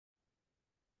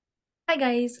Hi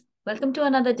guys, welcome to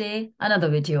another day, another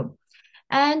video.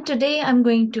 And today I'm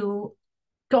going to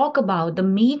talk about the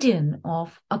median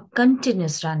of a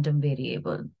continuous random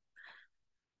variable.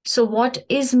 So what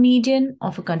is median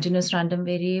of a continuous random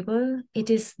variable? It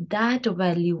is that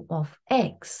value of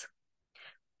x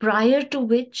prior to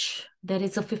which there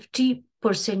is a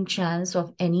 50% chance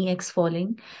of any x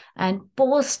falling, and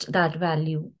post that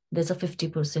value there's a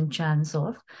 50% chance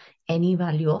of any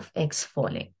value of x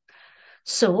falling.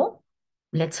 So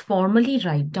let's formally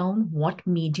write down what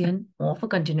median of a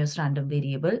continuous random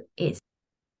variable is.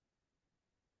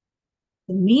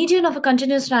 The median of a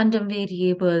continuous random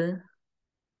variable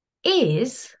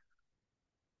is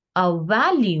a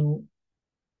value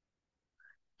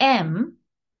m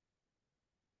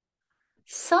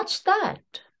such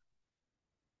that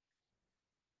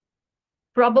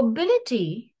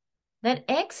probability that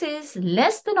x is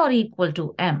less than or equal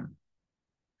to m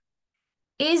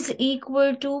is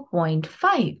equal to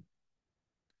 0.5.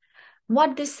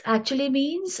 What this actually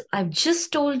means, I've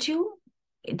just told you,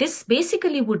 this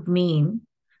basically would mean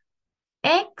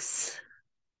x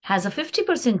has a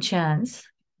 50% chance,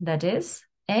 that is,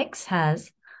 x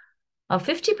has a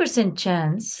 50%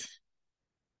 chance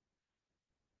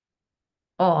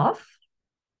of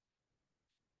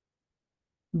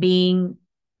being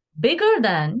bigger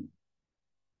than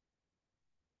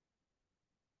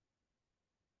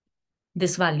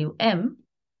this value m,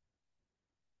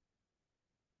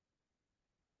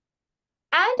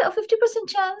 and a 50%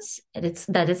 chance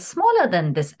that it's smaller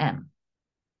than this m.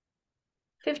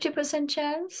 50%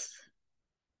 chance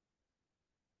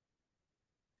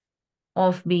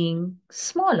of being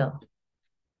smaller.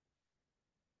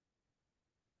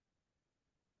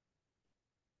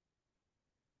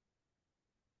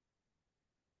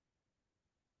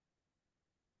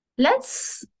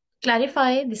 Let's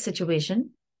clarify this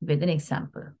situation with an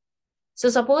example. So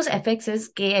suppose fx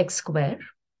is kx square,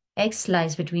 x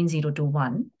lies between 0 to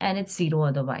 1, and it's 0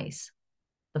 otherwise.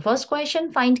 The first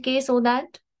question, find k so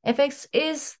that fx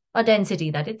is a density,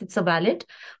 that is, it's a valid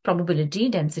probability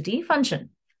density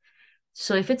function.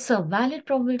 So if it's a valid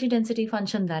probability density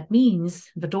function, that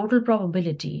means the total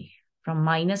probability from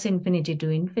minus infinity to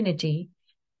infinity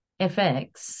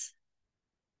fx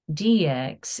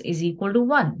dx is equal to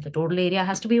 1. The total area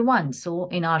has to be 1. So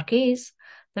in our case,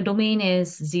 the domain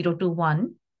is 0 to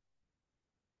 1,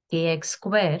 kx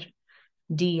square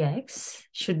dx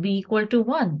should be equal to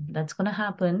 1. That's going to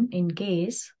happen in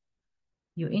case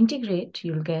you integrate,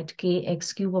 you'll get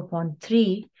kx cube upon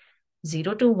 3,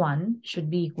 0 to 1 should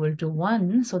be equal to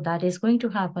 1. So that is going to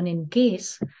happen in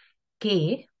case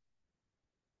k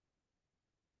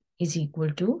is equal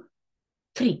to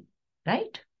 3,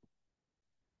 right?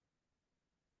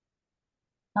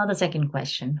 Now the second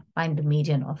question, find the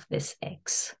median of this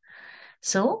x.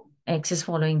 So x is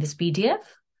following this PDF.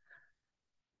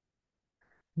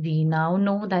 We now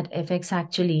know that fx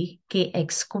actually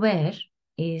kx square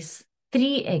is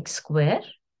 3x square,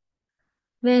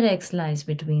 where x lies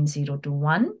between 0 to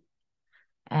 1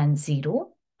 and 0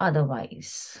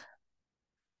 otherwise.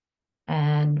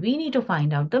 And we need to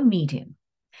find out the median.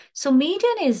 So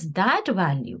median is that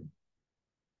value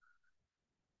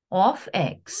of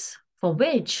x for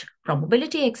which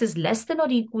probability x is less than or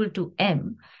equal to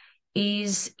m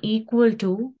is equal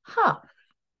to half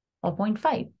or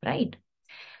 0.5, right?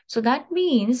 So that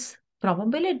means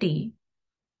probability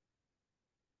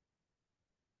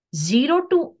 0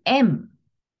 to m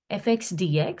fx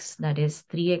dx, that is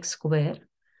 3x square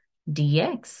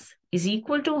dx, is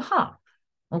equal to half,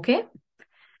 okay?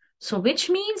 So which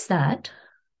means that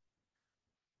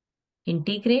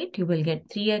integrate, you will get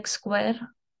 3x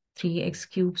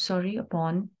cube,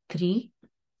 upon 3,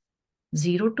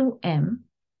 0 to m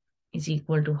is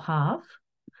equal to half,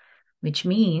 which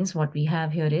means what we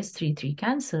have here is 3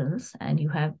 cancels, and you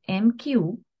have m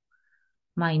cube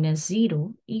minus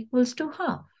 0 equals to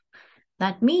half.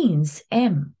 That means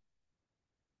m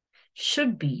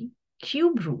should be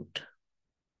cube root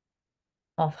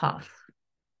of half,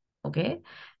 okay?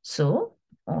 So,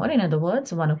 or in other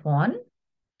words, 1 upon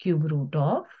cube root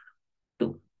of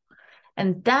 2.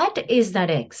 And that is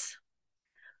that x.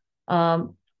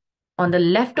 On the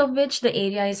left of which the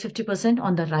area is 50%,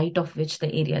 on the right of which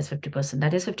the area is 50%.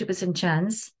 That is 50%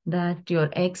 chance that your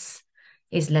x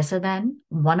is lesser than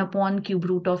 1 upon cube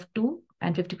root of 2,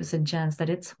 and 50% chance that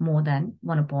it's more than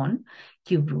 1 upon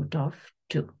cube root of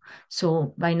 2.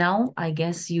 So by now, I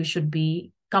guess you should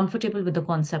be comfortable with the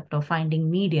concept of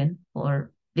finding median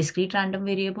for discrete random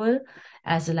variable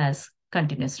as well as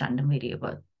continuous random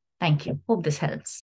variable. Thank you. Hope this helps.